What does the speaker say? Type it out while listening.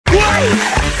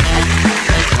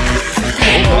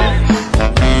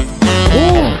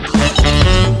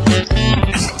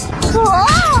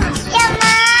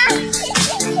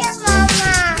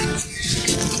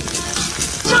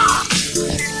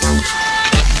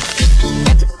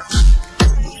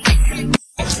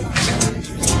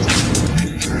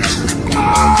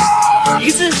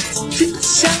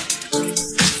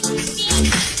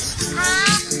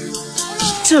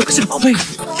这可是个宝贝。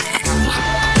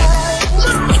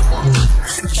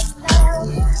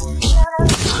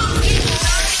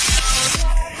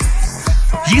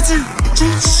一个字真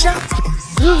香。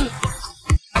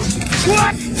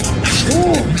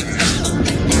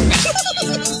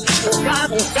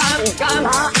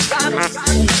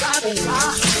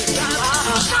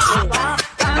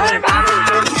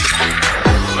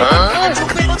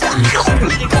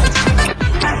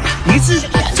一个字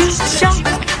真香。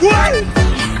一个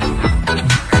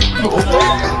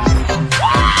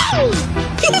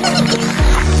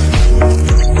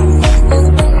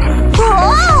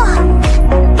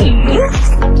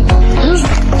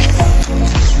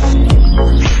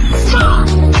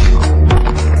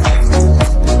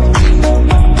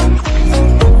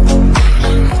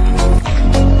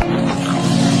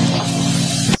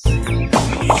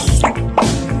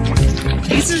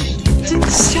字真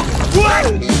香。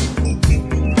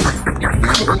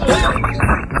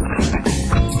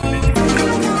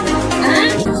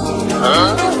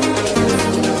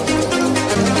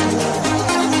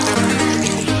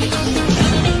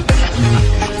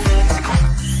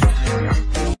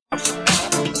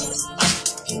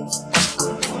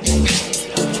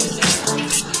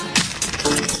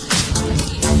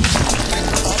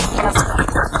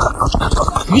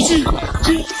鱼翅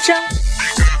真香，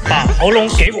把喉咙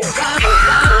给我。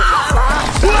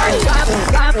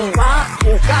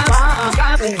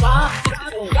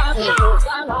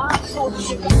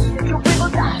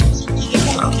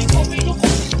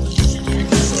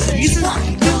鱼翅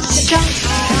真香，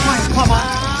快画吧。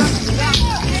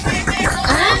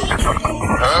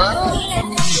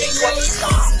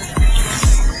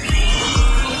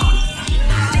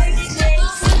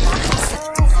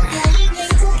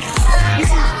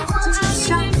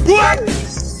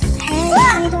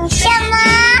香吗？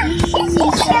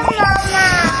香妈妈。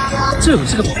这可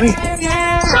是个宝贝。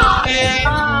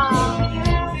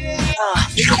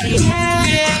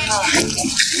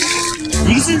一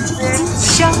个字真香。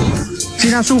这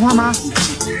张说话吗？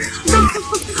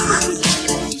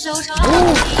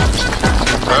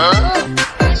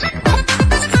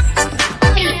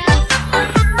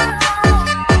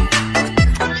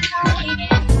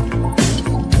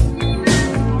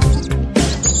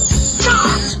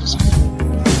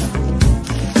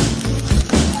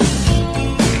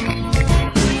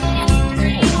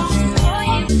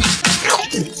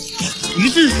一个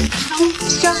字真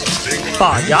香，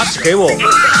把牙齿给我。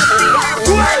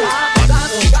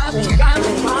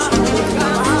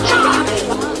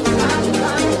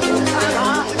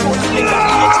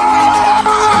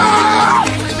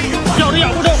咬都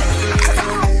咬不动。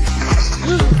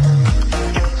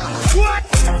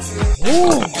哦，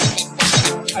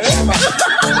哎呦我的妈！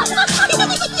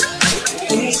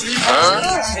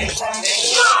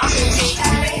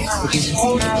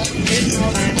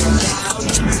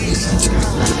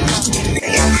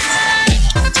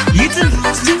一个字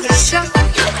真香。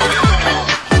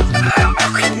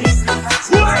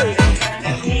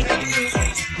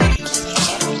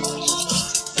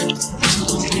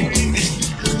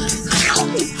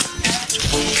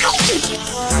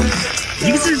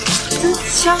一个字真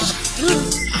香。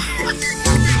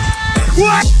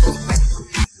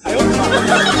哎呦我的妈！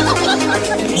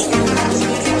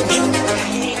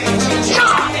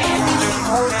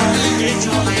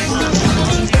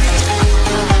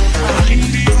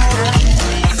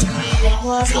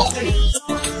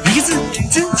一个字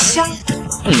真香。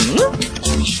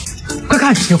快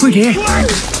看，有蝴蝶。哎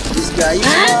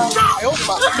呦我的妈！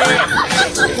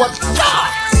我操！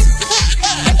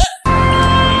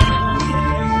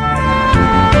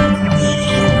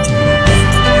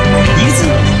一个字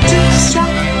真香。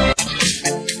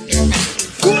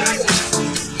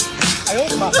哎呦我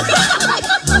的妈！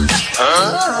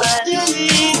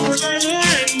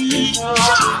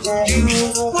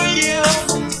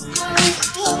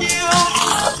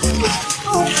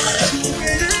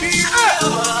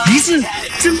一个字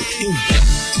真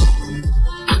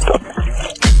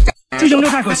这扔掉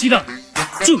太可惜了，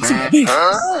这可是宝贝。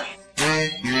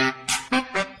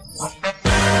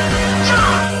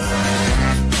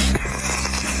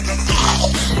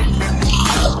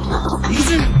一个字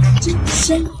真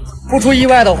香。不出意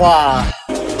外的话，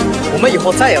我们以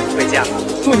后再也不会见了。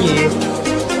祝你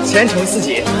前程似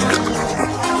锦。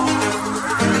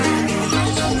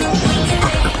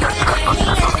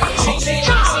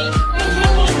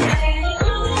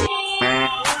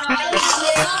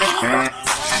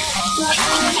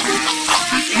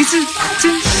一个字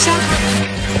真香。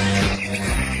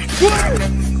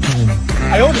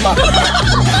哎呦我的妈！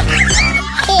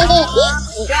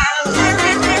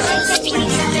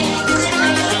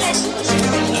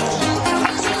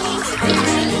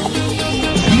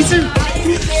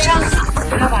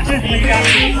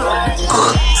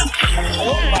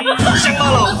想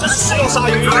罢了，这是食用鲨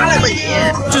鱼，拿来吧你！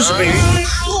这是鲱鱼。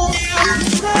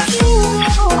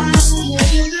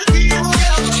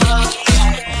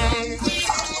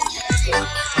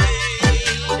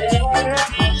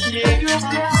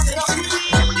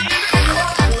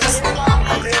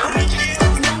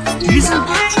鱼子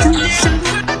真香。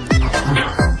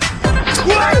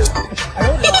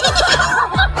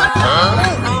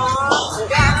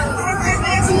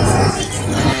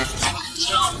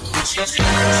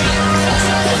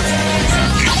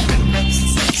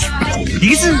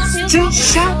梨子真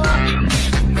香！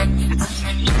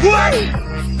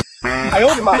哎呦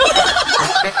我的妈！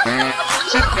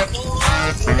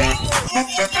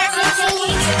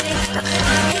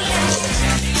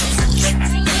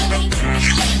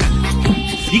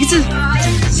梨子真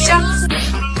香！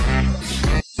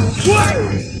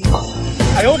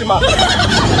哎呦我的妈！哎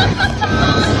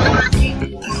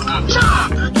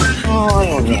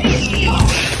呦我！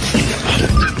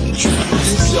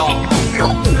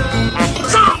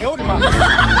哎呦我的妈！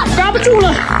抓不住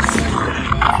了！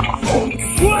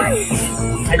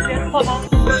海鲜泡吗？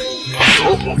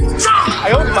哎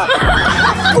呦我的妈！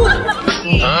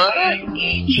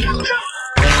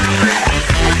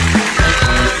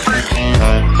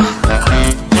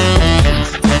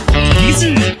梨子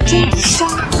真香！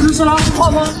这是拉丝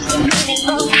泡吗？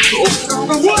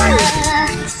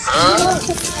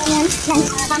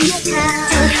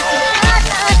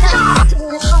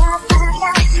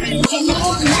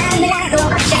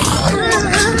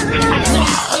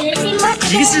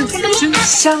梨子真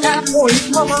香！墨鱼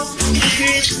泡吗？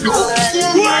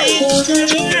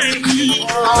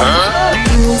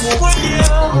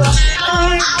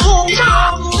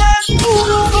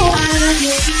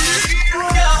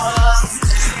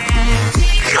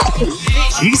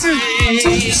梨子真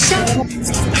香！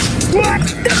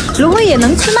芦荟也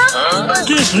能吃吗？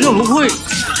这是食用芦荟。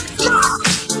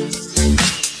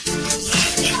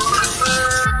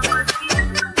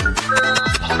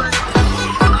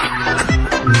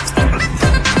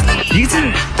梨子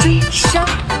真香！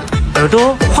耳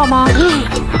朵画吗？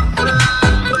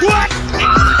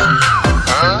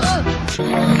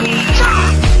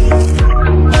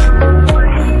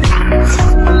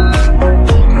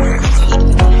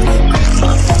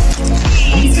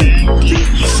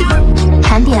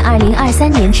盘点2023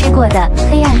年吃过的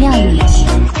黑暗料理。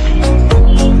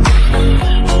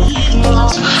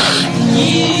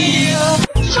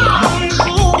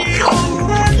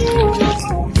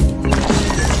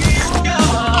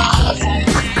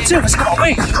这可是个宝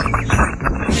贝！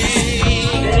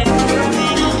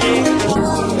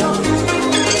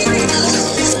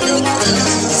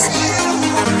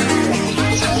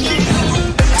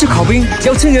这烤饼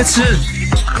要趁热吃。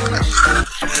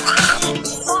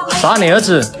把你儿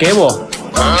子给我。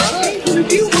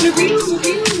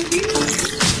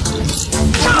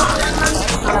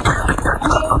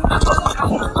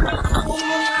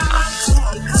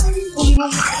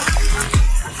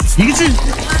梨子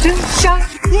真香！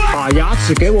把牙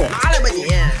齿给我。拿来吧你！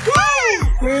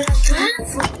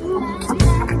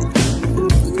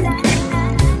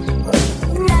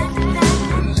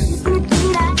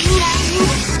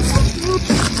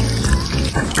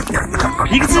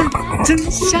梨子真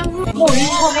香！墨鱼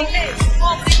泡吗？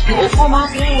有泡吗？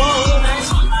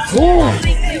哦！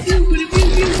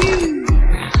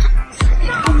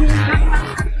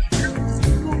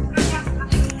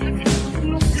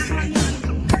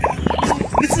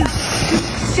梨子真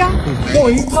香！墨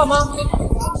鱼泡吗？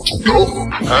有。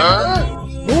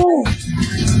哦！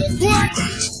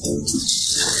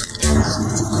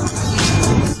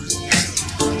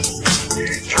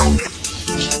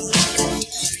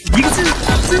梨子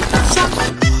真香！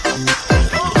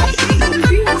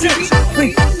这是会。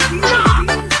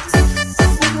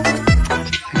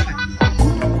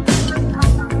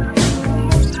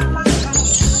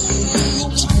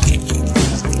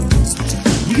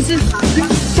梨子真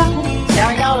香！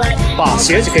把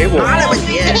鞋子给我。拿来吧你！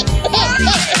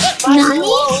哪里？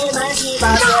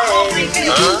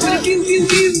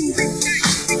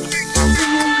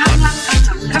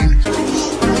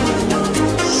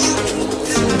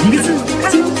梨子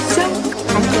真香！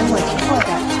盘点我吃过的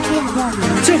黑暗料理。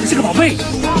这可是个宝贝！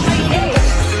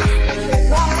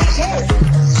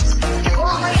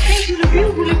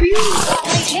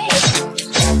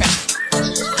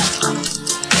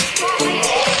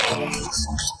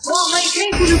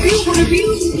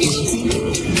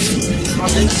它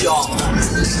真香！